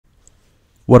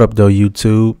What up, though,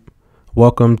 YouTube?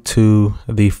 Welcome to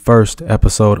the first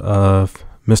episode of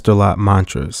Mr. Lott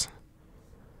Mantras.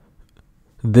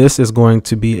 This is going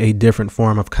to be a different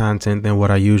form of content than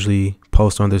what I usually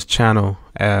post on this channel,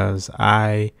 as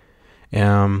I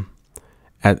am,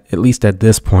 at least at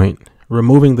this point,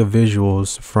 removing the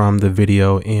visuals from the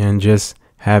video and just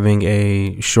having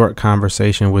a short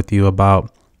conversation with you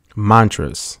about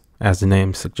mantras, as the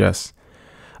name suggests,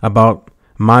 about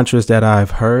mantras that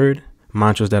I've heard,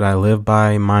 mantras that I live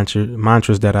by,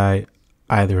 mantras that I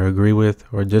either agree with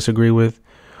or disagree with,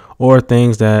 or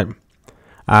things that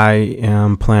I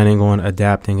am planning on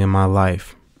adapting in my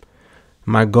life.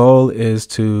 My goal is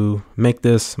to make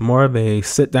this more of a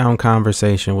sit-down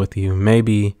conversation with you.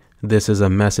 Maybe this is a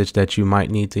message that you might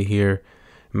need to hear.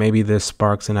 Maybe this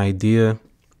sparks an idea.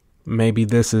 Maybe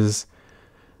this is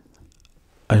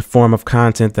a form of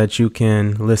content that you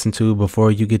can listen to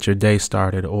before you get your day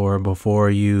started, or before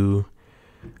you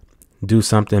do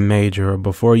something major, or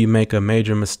before you make a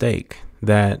major mistake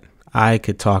that I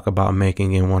could talk about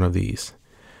making in one of these.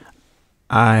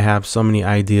 I have so many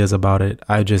ideas about it.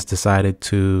 I just decided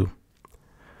to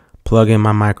plug in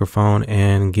my microphone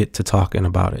and get to talking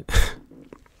about it.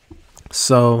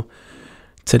 So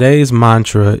today's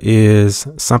mantra is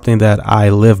something that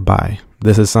I live by.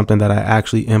 This is something that I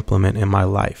actually implement in my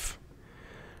life.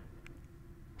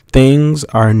 Things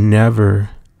are never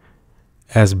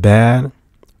as bad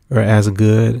or as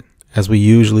good as we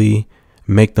usually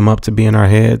make them up to be in our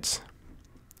heads.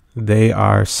 They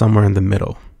are somewhere in the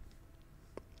middle.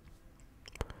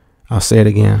 I'll say it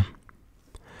again.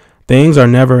 Things are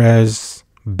never as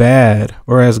bad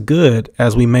or as good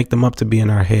as we make them up to be in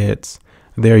our heads.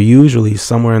 They're usually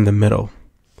somewhere in the middle.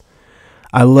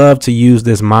 I love to use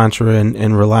this mantra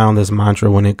and rely on this mantra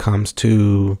when it comes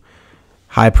to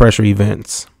high pressure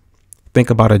events. Think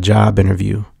about a job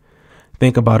interview.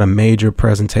 Think about a major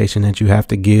presentation that you have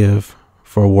to give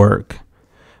for work.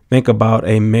 Think about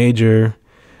a major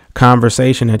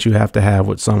conversation that you have to have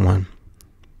with someone.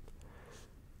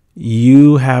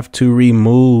 You have to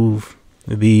remove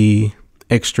the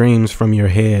extremes from your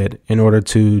head in order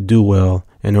to do well,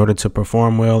 in order to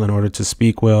perform well, in order to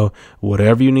speak well.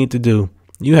 Whatever you need to do,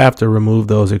 you have to remove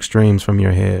those extremes from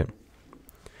your head.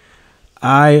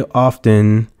 I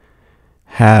often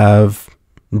have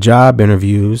job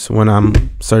interviews when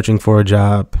I'm searching for a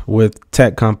job with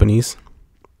tech companies.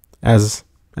 As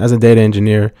a data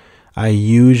engineer, I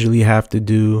usually have to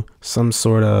do some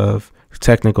sort of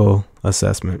technical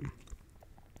assessment.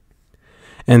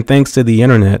 And thanks to the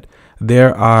internet,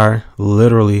 there are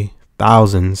literally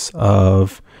thousands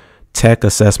of tech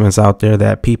assessments out there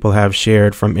that people have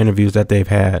shared from interviews that they've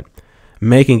had,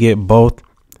 making it both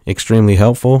extremely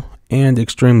helpful and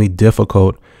extremely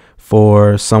difficult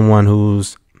for someone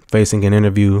who's facing an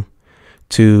interview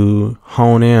to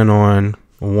hone in on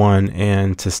one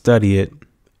and to study it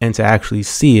and to actually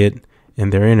see it in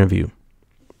their interview.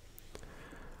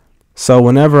 So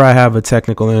whenever I have a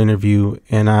technical interview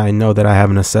and I know that I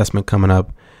have an assessment coming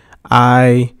up,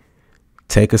 I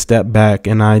take a step back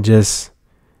and I just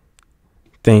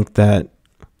think that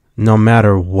no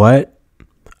matter what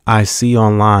I see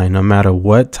online, no matter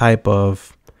what type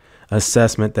of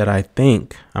assessment that I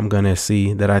think I'm going to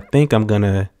see, that I think I'm going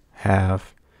to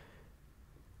have,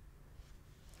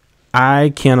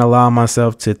 I can't allow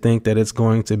myself to think that it's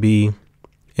going to be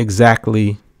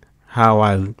exactly how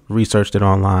I researched it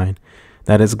online,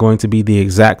 that it's going to be the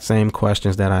exact same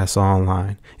questions that I saw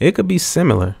online. It could be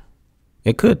similar.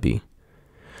 It could be.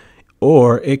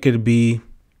 Or it could be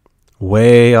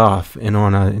way off and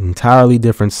on an entirely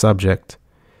different subject.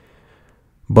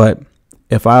 But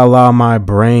if I allow my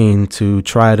brain to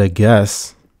try to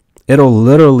guess, it'll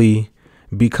literally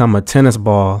become a tennis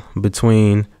ball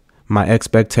between my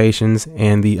expectations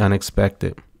and the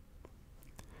unexpected.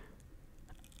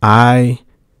 I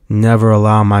never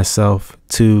allow myself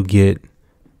to get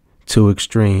too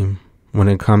extreme when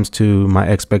it comes to my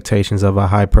expectations of a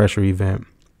high pressure event.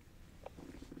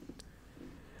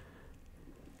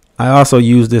 I also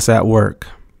use this at work.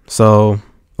 So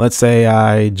let's say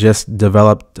I just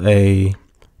developed a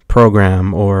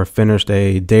program or finished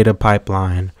a data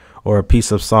pipeline or a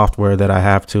piece of software that I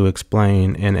have to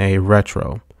explain in a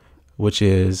retro, which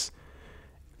is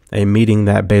a meeting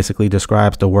that basically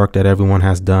describes the work that everyone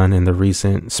has done in the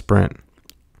recent sprint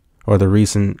or the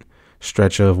recent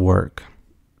stretch of work.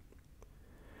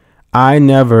 I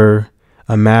never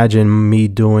imagine me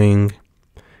doing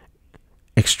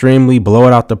extremely blow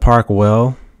it out the park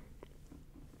well.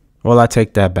 Well, I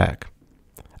take that back.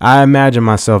 I imagine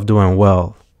myself doing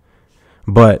well,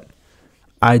 but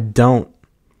I don't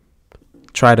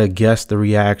try to guess the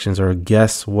reactions or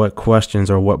guess what questions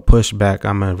or what pushback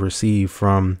I'm going to receive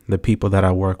from the people that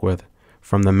I work with,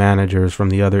 from the managers, from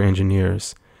the other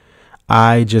engineers.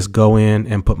 I just go in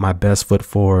and put my best foot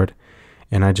forward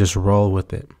and I just roll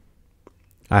with it.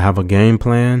 I have a game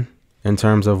plan in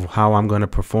terms of how I'm going to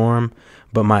perform,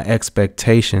 but my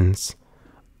expectations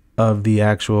of the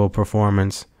actual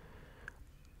performance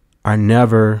are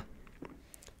never,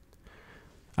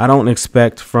 I don't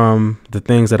expect from the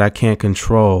things that I can't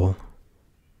control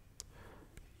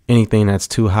anything that's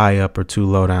too high up or too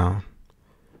low down.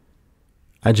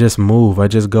 I just move. I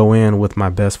just go in with my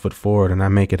best foot forward and I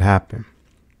make it happen.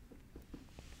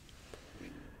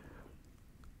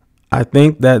 I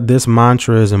think that this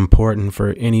mantra is important for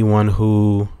anyone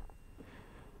who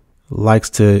likes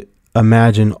to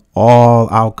imagine all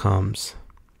outcomes.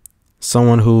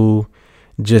 Someone who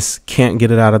just can't get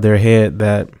it out of their head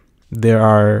that there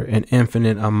are an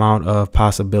infinite amount of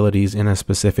possibilities in a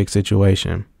specific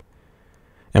situation.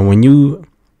 And when you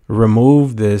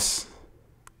remove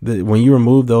when you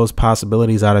remove those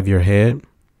possibilities out of your head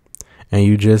and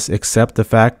you just accept the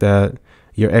fact that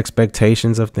your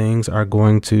expectations of things are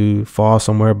going to fall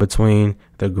somewhere between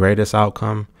the greatest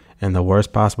outcome and the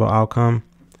worst possible outcome,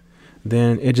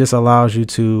 then it just allows you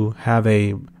to have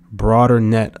a broader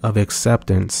net of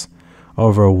acceptance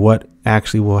over what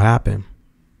actually will happen.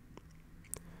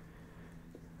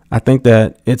 I think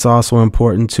that it's also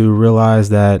important to realize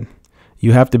that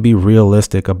you have to be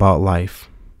realistic about life.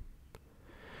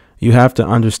 You have to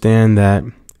understand that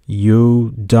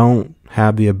you don't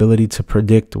have the ability to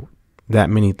predict that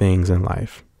many things in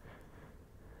life.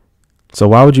 So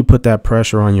why would you put that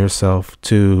pressure on yourself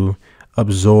to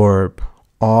absorb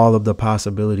all of the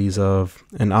possibilities of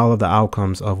and all of the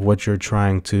outcomes of what you're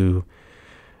trying to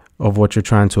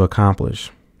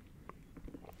accomplish?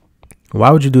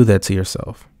 Why would you do that to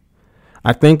yourself?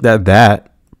 I think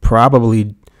that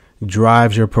probably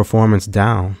drives your performance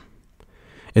down.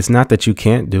 It's not that you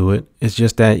can't do it. It's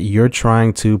just that you're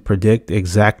trying to predict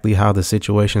exactly how the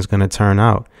situation is going to turn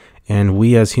out. And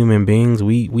we as human beings,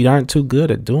 we aren't too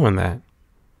good at doing that.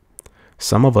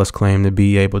 Some of us claim to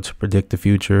be able to predict the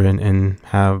future and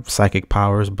have psychic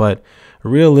powers. But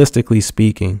realistically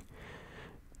speaking,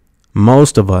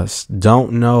 most of us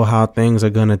don't know how things are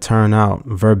going to turn out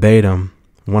verbatim,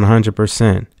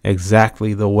 100%,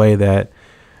 exactly the way that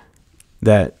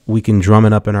we can drum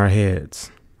it up in our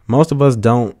heads. Most of us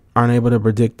aren't able to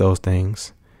predict those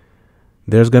things.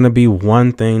 There's going to be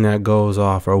one thing that goes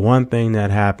off, or one thing that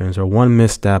happens, or one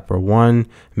misstep, or one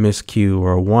miscue,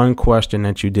 or one question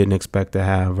that you didn't expect to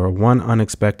have, or one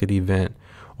unexpected event,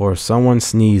 or someone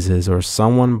sneezes, or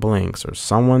someone blinks, or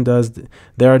someone does.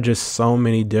 There are just so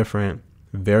many different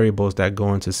variables that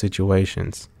go into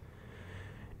situations.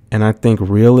 And I think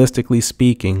realistically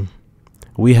speaking,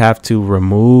 we have to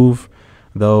remove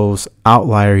those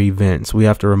outlier events. We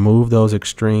have to remove those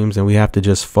extremes, and we have to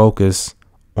just focus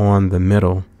on the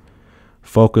middle.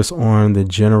 Focus on the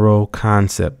general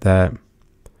concept that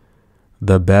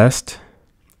the best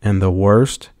and the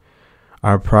worst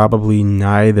are probably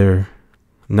neither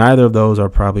of those are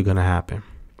probably going to happen.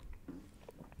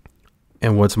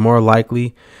 And what's more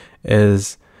likely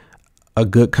is a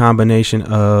good combination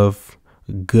of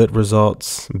good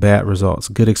results, bad results,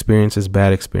 good experiences,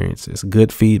 bad experiences,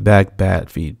 good feedback, bad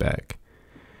feedback.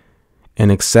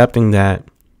 And accepting that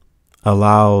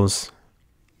allows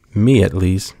me, at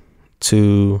least,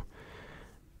 to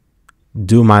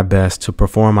do my best, to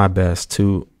perform my best,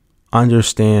 to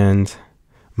understand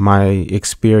my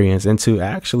experience and to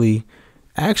actually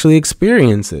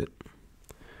experience it.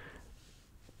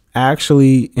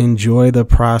 Actually enjoy the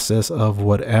process of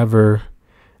whatever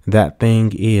that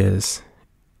thing is,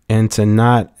 and to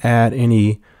not add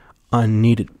any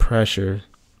unneeded pressure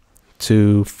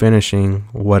to finishing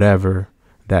whatever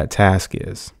that task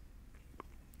is.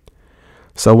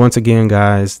 So once again,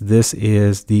 guys, this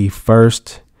is the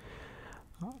first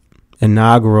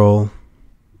inaugural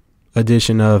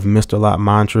edition of Mr. Lott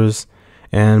Mantras.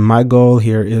 And my goal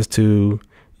here is to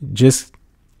just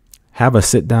have a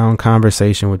sit down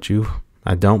conversation with you.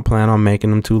 I don't plan on making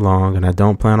them too long, and I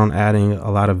don't plan on adding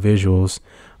a lot of visuals,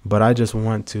 but I just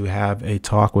want to have a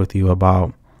talk with you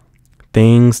about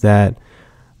things that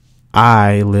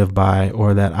I live by,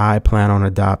 or that I plan on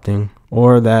adopting,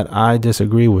 or that I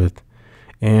disagree with.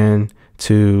 And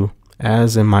to,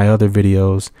 as in my other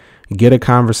videos, get a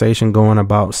conversation going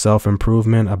about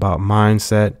self-improvement, about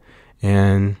mindset,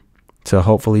 and to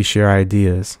hopefully share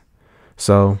ideas.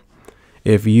 So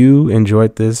if you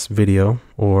enjoyed this video,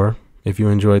 or if you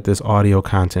enjoyed this audio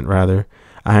content rather,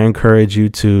 I encourage you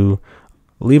to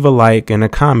leave a like and a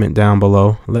comment down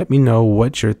below. Let me know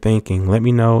what you're thinking. Let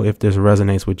me know if this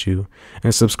resonates with you,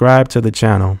 and subscribe to the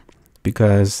channel,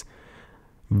 because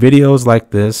videos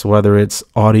like this, whether it's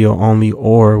audio only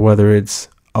or whether it's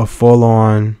a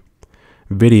full-on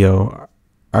video,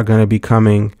 are going to be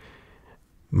coming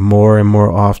more and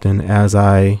more often as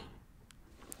I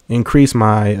increase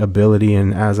my ability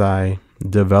and as I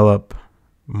develop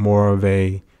more of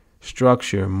a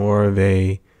structure, more of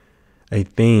a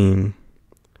theme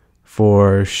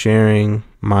for sharing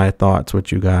my thoughts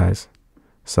with you guys.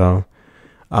 So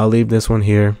I'll leave this one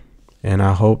here, and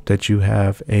I hope that you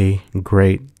have a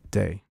great day.